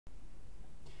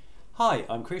Hi,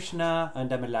 I'm Krishna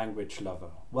and I'm a language lover.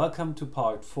 Welcome to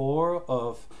part 4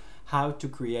 of how to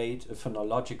create a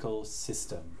phonological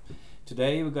system.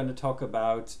 Today we're going to talk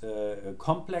about a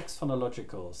complex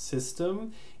phonological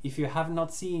system. If you have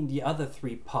not seen the other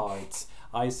 3 parts,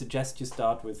 I suggest you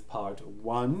start with part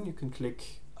 1. You can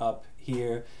click up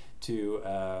here to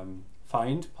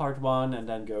find part 1 and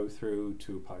then go through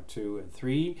to part 2 and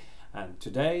 3. And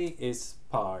today is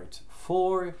part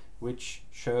 4, which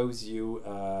shows you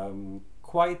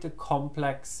quite a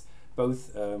complex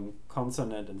both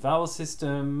consonant and vowel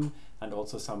system, and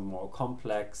also some more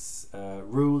complex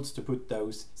rules to put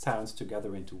those sounds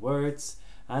together into words.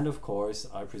 And of course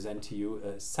I present to you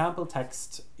a sample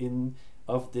text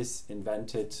of this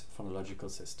invented phonological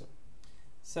system.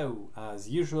 So as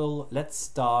usual, let's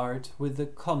start with the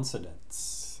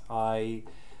consonants. I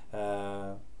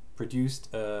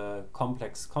produced a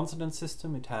complex consonant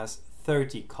system. It has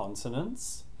 30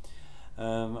 consonants.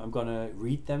 I'm going to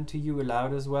read them to you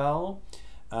aloud as well.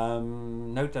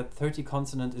 Note that 30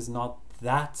 consonant is not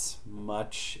that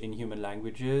much in human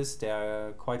languages. There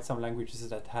are quite some languages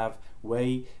that have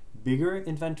way bigger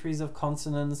inventories of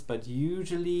consonants, but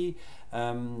usually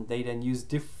they then use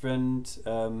different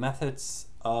methods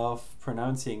of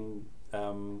pronouncing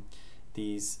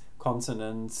these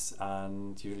consonants,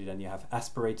 and usually then you have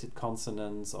aspirated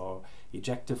consonants or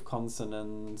ejective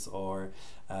consonants or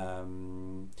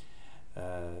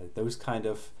those kind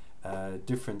of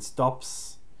different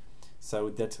stops, so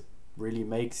that really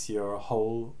makes your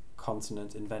whole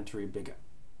consonant inventory bigger.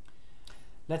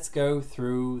 Let's go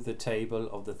through the table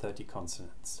of the 30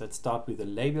 consonants. Let's start with the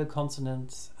labial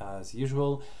consonants. As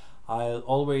usual, I'll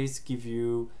always give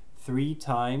you 3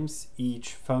 times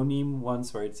each phoneme,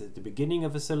 once where it's at the beginning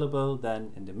of a syllable,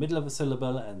 then in the middle of a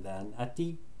syllable, and then at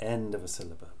the end of a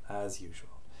syllable, as usual.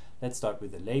 Let's start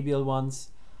with the labial ones.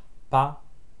 Pa,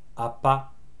 apa,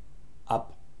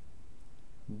 up.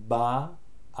 Ba,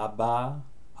 aba,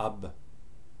 ab.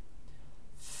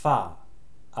 Fa,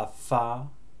 afa,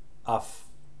 af.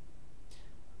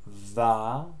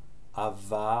 Va,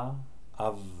 ava,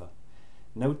 av.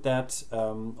 Note that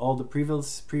all the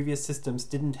previous systems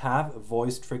didn't have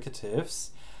voiced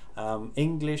fricatives.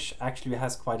 English actually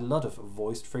has quite a lot of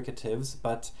voiced fricatives,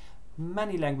 but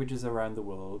many languages around the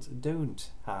world don't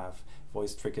have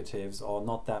voiced fricatives, or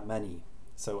not that many.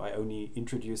 So I only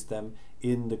introduced them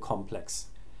in the complex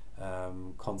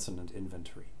consonant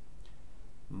inventory.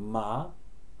 Ma,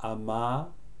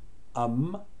 ama,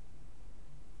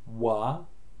 wa,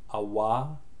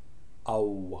 awa,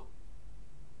 aw.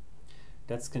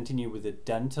 Let's continue with the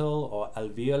dental or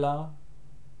alveolar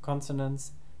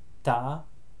consonants. Ta,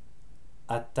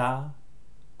 ata,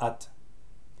 at.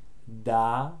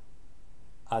 Da,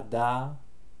 ada,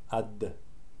 ad.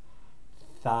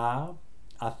 Tha,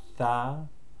 atha,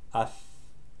 ath.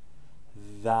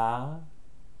 Tha,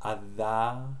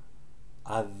 atha,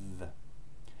 ath.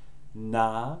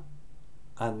 Na,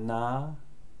 ana,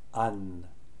 an.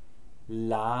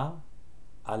 La,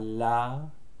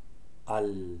 alla,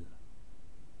 al.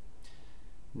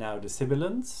 Now the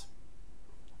sibilants.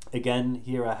 Again,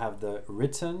 here I have the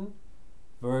written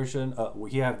version.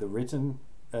 Here I have the written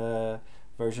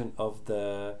version of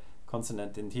the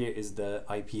consonant, and here is the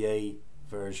IPA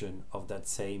version of that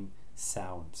same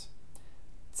sound.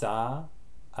 Za,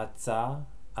 atza,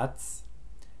 ats.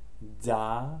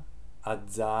 Da,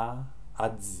 adza,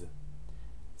 adz.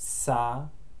 Sa,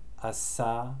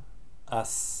 asa,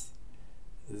 as.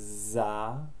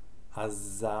 Za,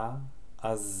 azza,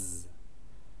 az.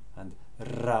 And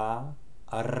ra,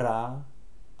 arra,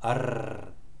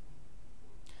 arr.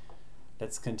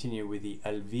 Let's continue with the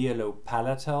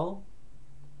alveolo-palatal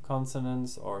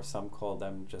consonants, or some call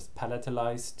them just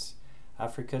palatalized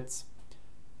affricates.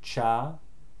 Cha,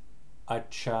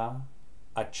 acha,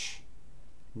 ach.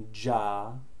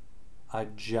 Ja,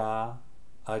 aja,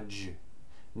 aj.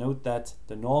 Note that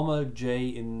the normal J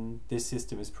in this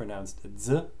system is pronounced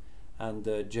z, and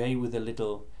the J with a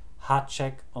little ha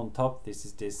check on top,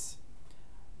 this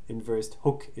inversed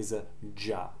hook, is a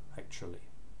ja actually.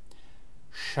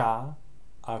 Sha,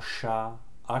 asha,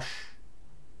 ash.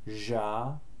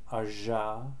 Ja,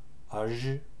 aja,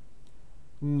 aj.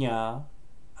 Nya,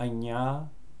 anya,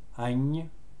 any.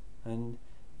 And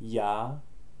ya,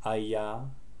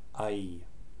 aya, ai.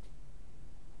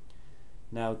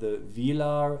 Now the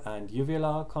velar and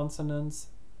uvular consonants.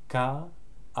 Ka,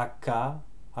 aka,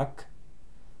 ak.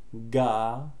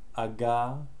 Ga,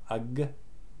 aga, ag.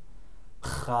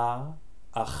 Cha,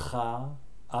 acha,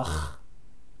 ach.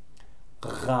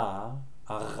 Ra,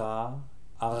 ara,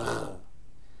 ar.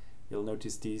 You'll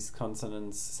notice these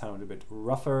consonants sound a bit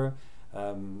rougher,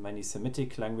 Many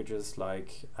Semitic languages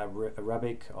like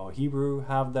Arabic or Hebrew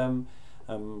have them,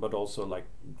 but also like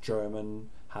German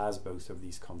has both of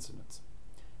these consonants.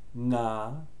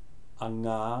 Nga,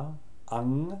 anga,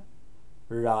 ang,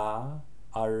 ra,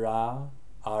 ara,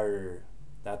 ar.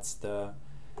 That's the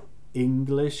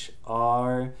English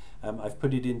R. I've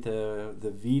put it into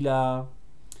the Vila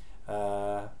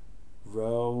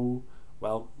row.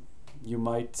 Well, you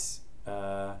might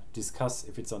discuss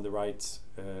if it's on the right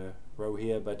row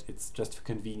here, but it's just for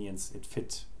convenience, it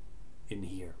fit in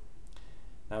here.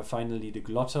 Now finally the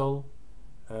glottal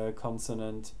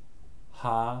consonant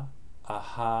ha,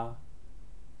 aha,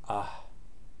 ah.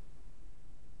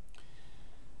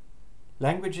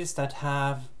 Languages that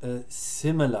have a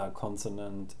similar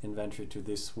consonant inventory to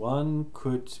this one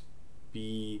could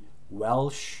be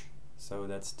Welsh, so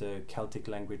that's the Celtic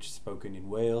language spoken in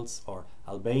Wales, or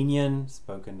Albanian,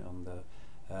 spoken on the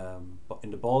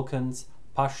in the Balkans,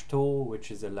 Pashto, which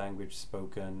is a language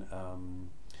spoken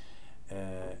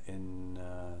in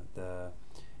the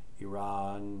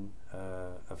Iran,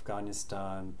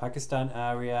 Afghanistan, Pakistan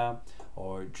area,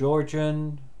 or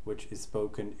Georgian, which is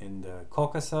spoken in the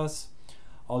Caucasus.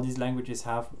 All these languages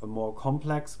have a more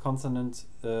complex consonant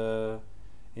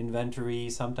inventory.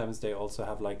 Sometimes they also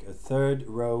have like a third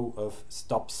row of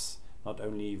stops, not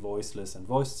only voiceless and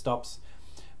voiced stops,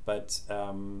 but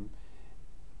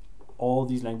all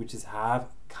these languages have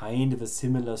kind of a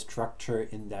similar structure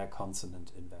in their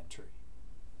consonant inventory.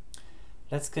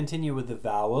 Let's continue with the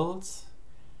vowels.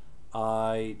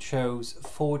 I chose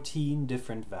 14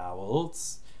 different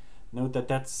vowels. Note that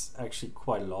that's actually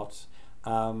quite a lot.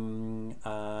 And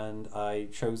I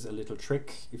chose a little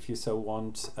trick, if you so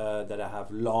want, that I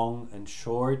have long and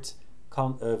short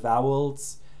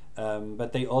vowels,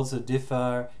 but they also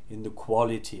differ in the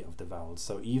quality of the vowels.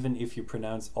 So even if you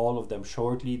pronounce all of them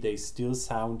shortly, they still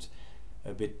sound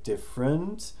a bit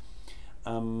different.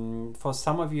 For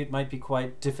some of you it might be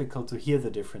quite difficult to hear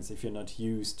the difference if you're not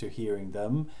used to hearing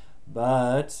them.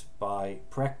 But by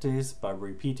practice, by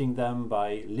repeating them,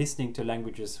 by listening to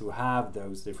languages who have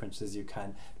those differences, you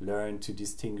can learn to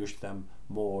distinguish them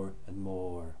more and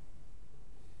more.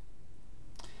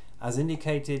 As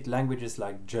indicated, languages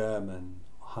like German,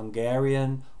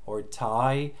 Hungarian, or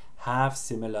Thai have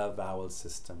similar vowel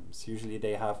systems. Usually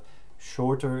they have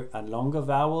shorter and longer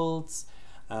vowels.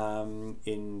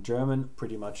 In German,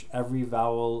 pretty much every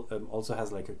vowel also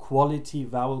has like a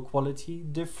vowel quality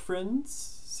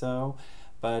difference.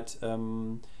 But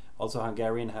also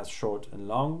Hungarian has short and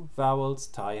long vowels,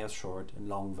 Thai has short and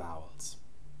long vowels.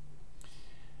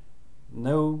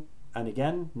 No, and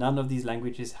again, none of these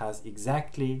languages has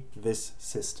exactly this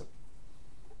system.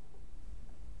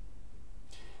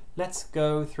 Let's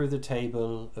go through the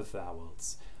table of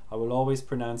vowels. I will always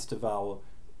pronounce the vowel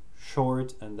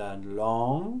short and then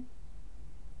long,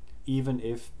 even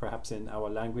if perhaps in our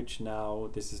language now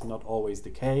this is not always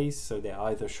the case, so they're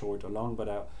either short or long, but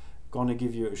I'm gonna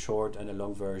give you a short and a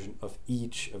long version of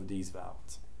each of these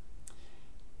vowels.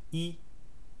 I,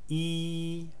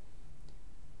 e,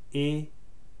 e,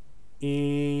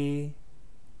 e,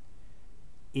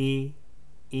 e,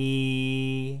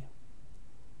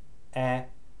 a,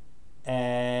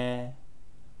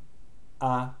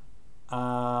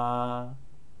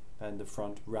 and the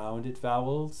front rounded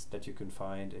vowels that you can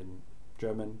find in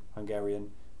German,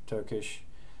 Hungarian, Turkish,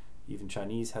 even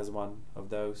Chinese has one of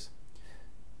those.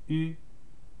 U,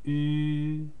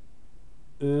 U,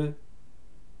 E, E,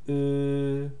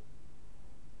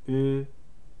 U,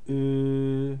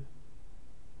 U,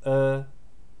 and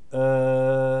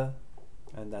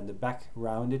then the back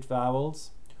rounded vowels.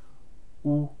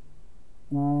 U,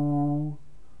 U,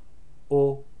 O,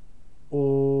 O,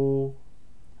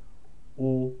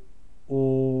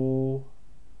 O,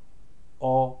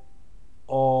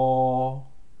 O,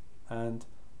 and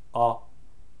A.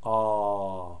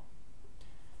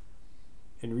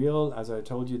 In real, as I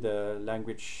told you, the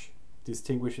language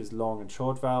distinguishes long and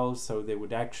short vowels, so they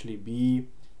would actually be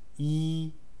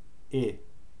I, E,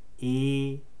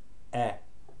 E, A,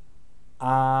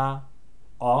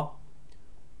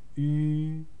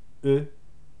 U, E,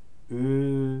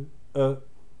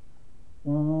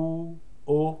 U,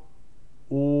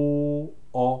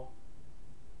 O.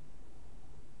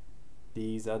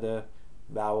 These are the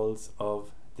vowels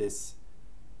of this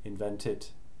invented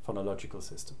phonological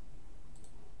system.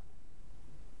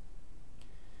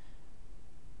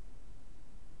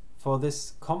 For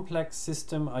this complex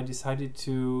system, I decided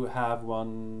to have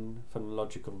one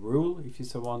phonological rule, if you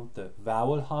so want, the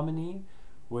vowel harmony,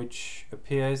 which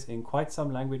appears in quite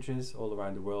some languages all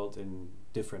around the world in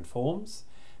different forms.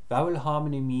 Vowel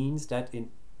harmony means that in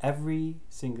every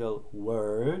single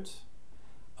word,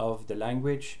 of the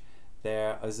language,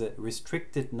 there is a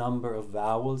restricted number of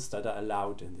vowels that are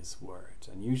allowed in this word.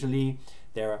 And usually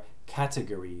there are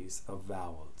categories of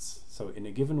vowels. So in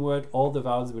a given word, all the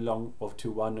vowels belong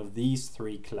to one of these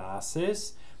three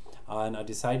classes. And I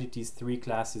decided these three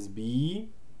classes be,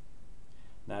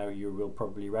 now you will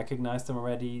probably recognize them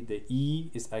already. The E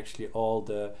is actually all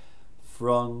the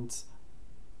front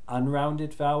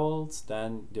unrounded vowels.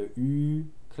 Then the U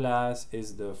class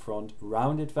is the front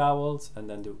rounded vowels. And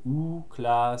then the U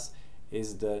class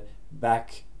is the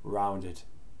back rounded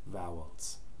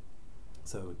vowels.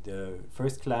 So the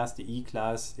first class, the E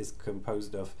class, is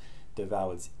composed of the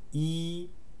vowels I,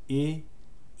 E,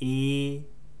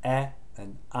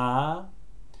 and A.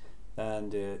 Then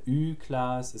the U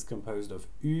class is composed of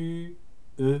U,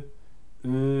 E,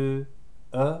 and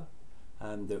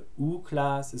the U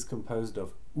class is composed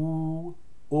of U,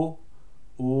 O,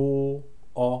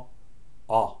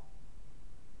 A.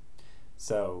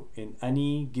 So in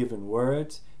any given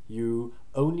word, you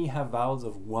only have vowels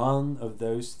of one of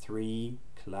those three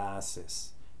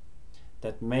classes.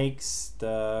 That makes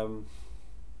the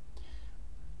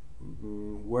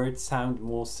word sound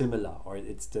more similar, or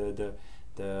it's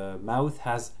the mouth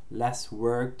has less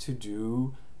work to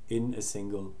do in a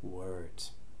single word.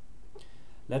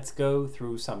 Let's go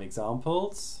through some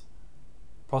examples.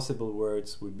 Possible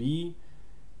words would be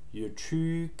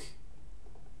Jutuk,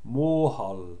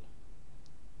 Mohal,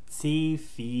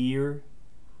 C4,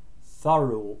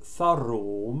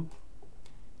 Tharom,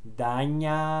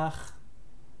 Danyach,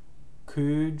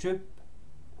 Köjup,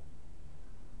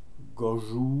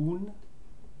 Gojoun,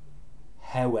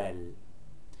 Hewel.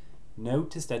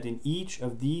 Notice that in each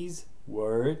of these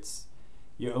words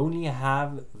you only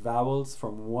have vowels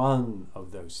from one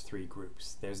of those three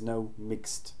groups. There's no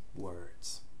mixed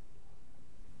words.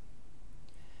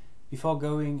 Before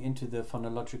going into the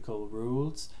phonological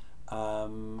rules,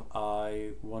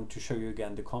 I want to show you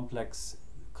again the complex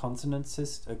consonant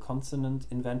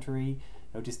inventory.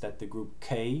 Notice that the group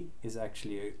K is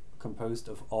actually composed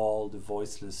of all the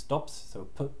voiceless stops, so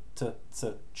P, T,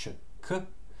 C, Ch, K.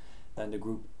 Then the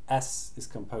group S is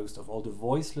composed of all the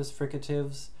voiceless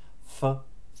fricatives, F,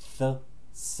 Th,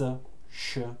 S,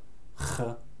 Sh, Ch,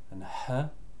 and H.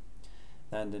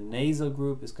 Then the nasal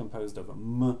group is composed of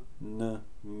M, N,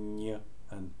 Ny,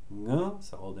 and Ng,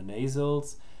 so all the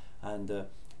nasals. And the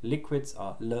liquids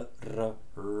are L, R,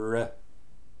 R.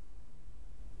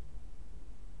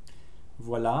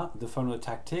 Voila, the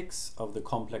phonotactics of the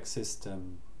complex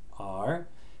system are: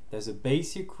 there's a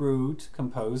basic root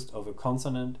composed of a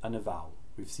consonant and a vowel.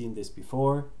 We've seen this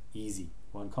before, easy.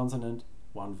 One consonant,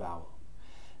 one vowel.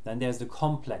 Then there's the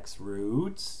complex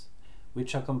roots,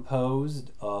 which are composed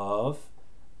of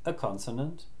a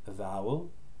consonant, a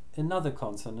vowel, another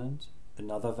consonant,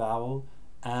 another vowel,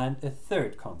 and a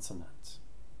third consonant.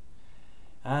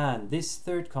 And this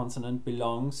third consonant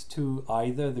belongs to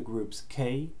either the groups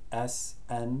K, S,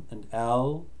 N, and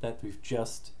L that we've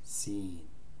just seen.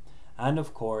 And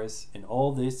of course, in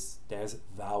all this, there's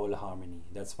vowel harmony.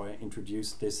 That's why I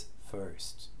introduced this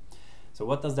first. So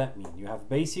what does that mean? You have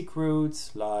basic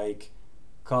roots like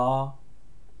Ka,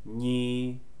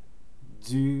 Nye,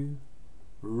 Du,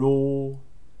 Ro,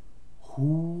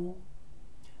 Hu,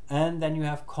 and then you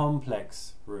have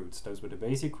complex roots. Those were the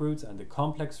basic roots, and the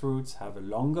complex roots have a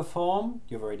longer form.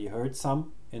 You've already heard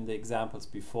some in the examples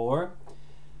before.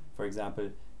 For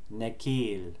example,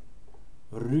 Nekel,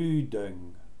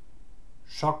 Rüdung,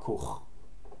 Shakuch,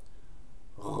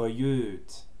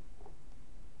 Röjöt,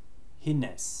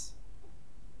 Hines,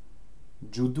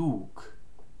 Juduk,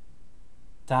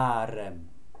 Tarem,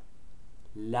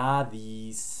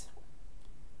 Ladis,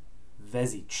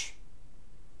 Vesic.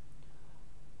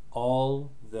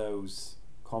 All those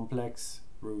complex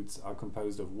roots are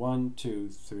composed of 1, 2,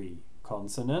 3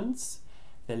 consonants.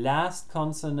 The last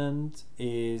consonant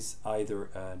is either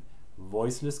a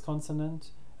voiceless consonant,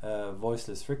 a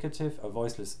voiceless fricative, a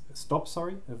voiceless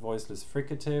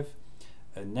fricative,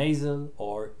 a nasal,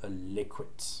 or a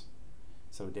liquid.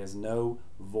 So there's no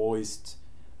voiced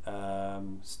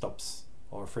stops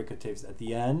or fricatives at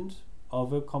the end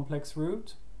of a complex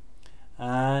root.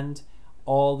 And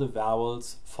all the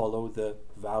vowels follow the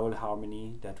vowel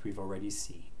harmony that we've already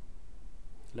seen.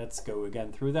 Let's go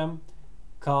again through them.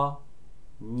 Ka,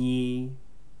 Nye,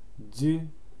 Du,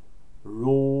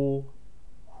 Ro,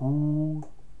 Hu,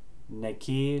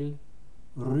 Nekel,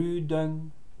 Rüdung,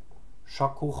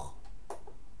 Shakuch,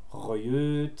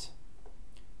 Röjöt,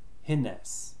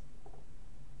 Hines,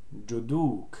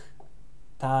 Juduk,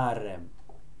 Tarem,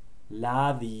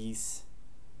 Ladis,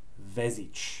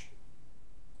 Vesic.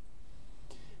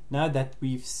 Now that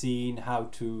we've seen how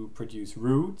to produce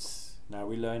roots, Now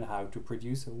we learn how to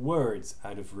produce words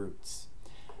out of roots.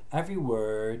 Every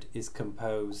word is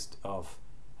composed of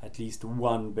at least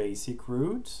one basic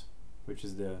root, which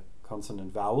is the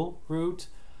consonant vowel root,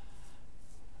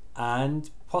 and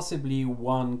possibly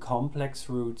one complex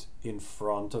root in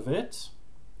front of it.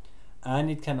 And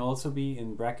it can also be,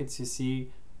 in brackets you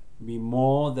see, be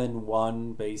more than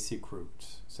one basic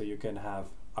root. So you can have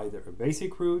either a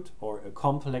basic root or a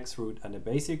complex root and a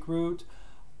basic root,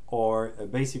 or a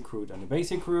basic root and a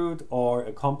basic root, or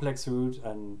a complex root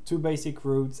and two basic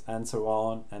roots, and so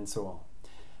on and so on.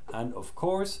 And of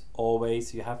course,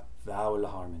 always you have vowel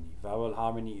harmony. Vowel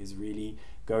harmony is really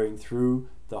going through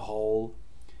the whole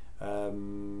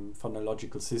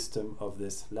phonological system of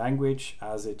this language,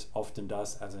 as it often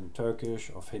does, as in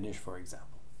Turkish or Finnish, for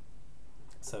example.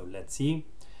 So let's see.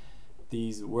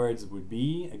 These words would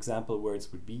be, example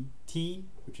words would be tea,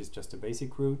 which is just a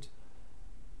basic root,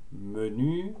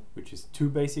 menu, which is two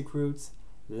basic roots,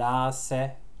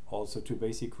 lase, also two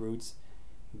basic roots,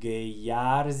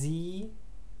 gejarzi,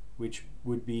 which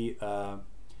would be a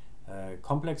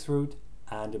complex root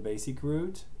and a basic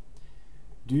root,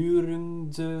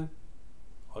 durungde,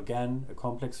 again a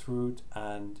complex root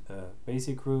and a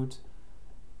basic root,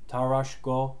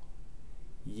 tarashko,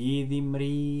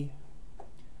 jedimri,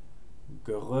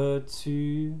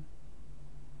 gerötu,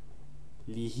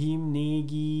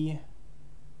 lihimnegi,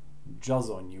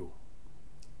 jazonyu.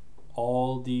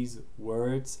 All these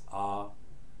words are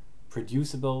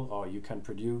producible, or you can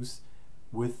produce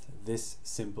with this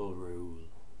simple rule.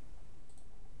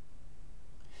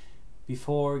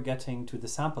 Before getting to the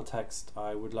sample text,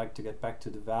 I would like to get back to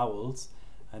the vowels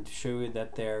and to show you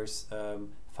that there's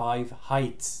 5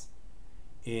 heights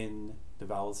in the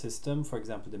vowel system. For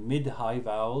example, the mid-high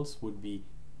vowels would be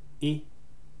I,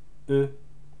 Ö,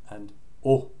 and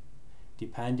O,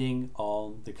 depending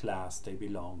on the class they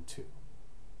belong to.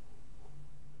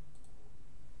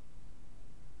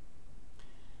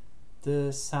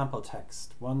 The sample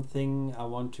text. One thing I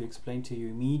want to explain to you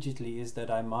immediately is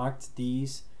that I marked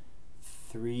these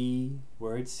 3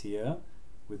 words here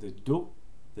with the do,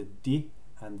 the di,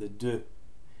 and the de.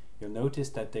 You'll notice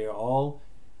that they are all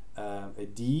a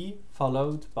D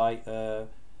followed by a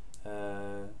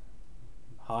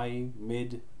high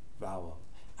mid vowel.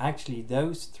 Actually,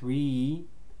 those 3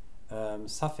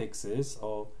 suffixes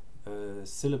or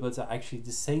syllables are actually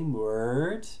the same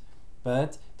word,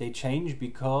 but they change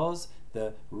because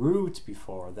the root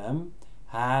before them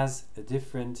has a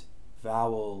different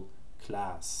vowel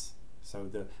class. So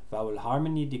the vowel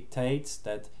harmony dictates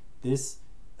that this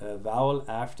vowel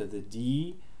after the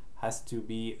D has to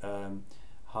be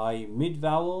high mid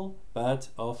vowel, but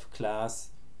of class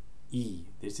E.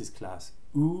 This is class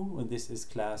U and this is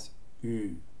class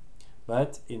U.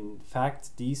 But in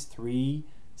fact, these 3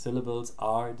 syllables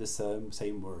are the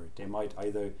same word. They might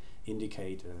either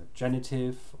indicate a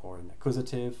genitive or an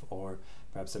accusative or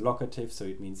perhaps a locative, so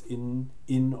it means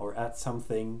in or at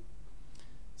something.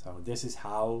 So this is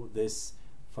how this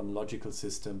phonological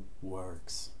system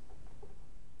works.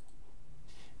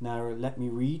 Now let me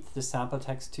read the sample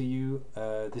text to you.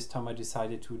 This time I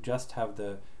decided to just have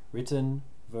the written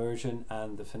version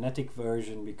and the phonetic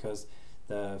version because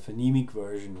the phonemic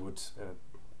version would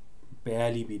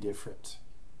barely be different.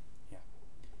 Yeah.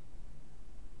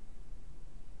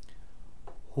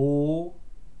 Ho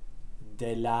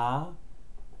de la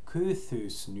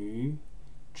köthusnu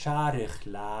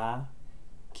charichla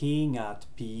kingat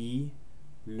pi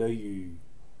löyu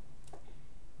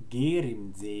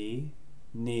gerimze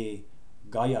ne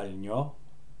gayalnyo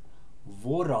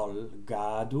voral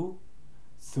gadu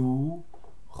thu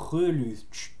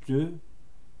khölüstü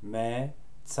me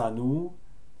tsanu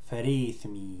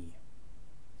ferethmi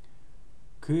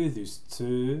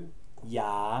köthüstü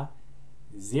ya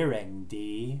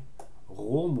zirengde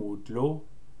romudlo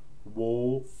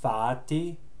wo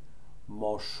fate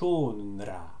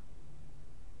moshonra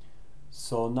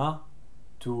sona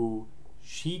tu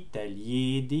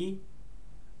shitaliedi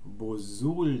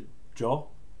bozuljo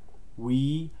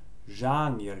wi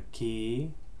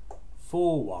janirke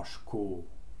fowashko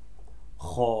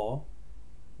kho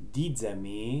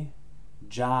didzame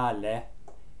jale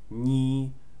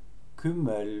ni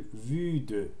kummel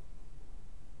vude.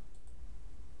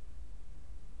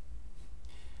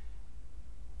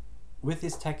 With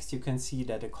this text you can see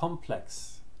that a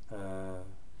complex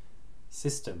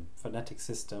system, phonetic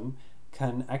system,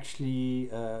 can actually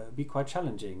be quite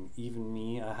challenging. Even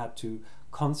me, I had to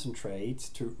concentrate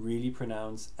to really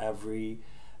pronounce every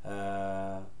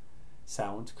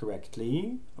sound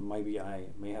correctly. Maybe I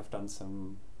may have done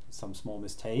some small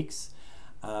mistakes.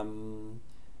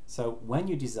 So when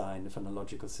you design a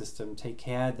phonological system, take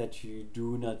care that you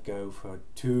do not go for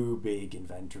too big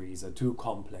inventories or too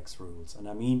complex rules. And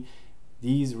I mean,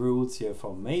 these rules here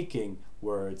for making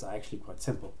words are actually quite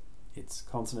simple. It's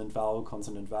consonant,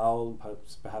 vowel,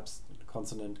 perhaps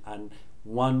consonant and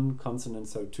one consonant,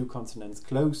 so two consonants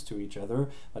close to each other,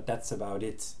 but that's about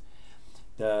it.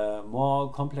 The more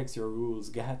complex your rules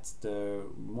get, the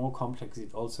more complex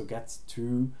it also gets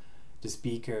to the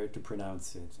speaker to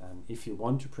pronounce it. And if you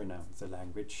want to pronounce a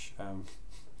language,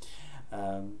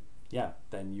 yeah,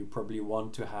 then you probably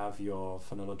want to have your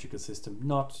phonological system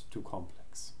not too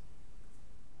complex.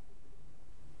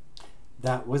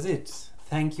 That was it.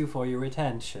 Thank you for your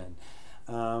attention.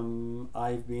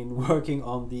 I've been working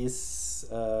on these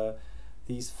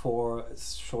 4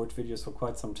 short videos for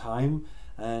quite some time,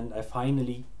 and I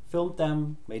finally filmed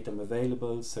them, made them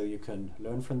available so you can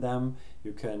learn from them,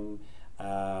 you can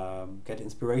get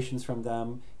inspirations from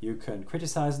them, you can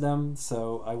criticize them.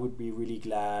 So I would be really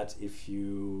glad if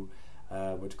you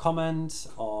would comment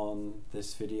on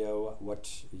this video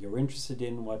what you're interested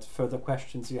in, what further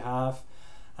questions you have,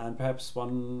 and perhaps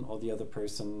one or the other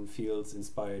person feels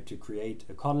inspired to create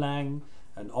a conlang,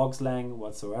 an auxlang,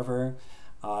 whatsoever.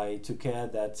 I took care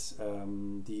that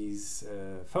these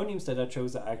phonemes that I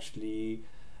chose are actually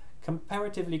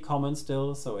comparatively common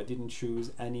still, so I didn't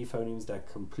choose any phonemes that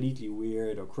are completely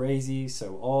weird or crazy.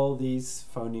 So all these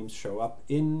phonemes show up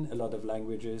in a lot of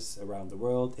languages around the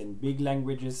world, in big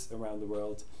languages around the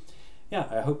world. Yeah,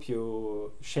 I hope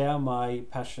you share my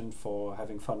passion for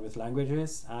having fun with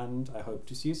languages, and I hope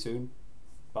to see you soon.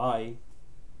 Bye.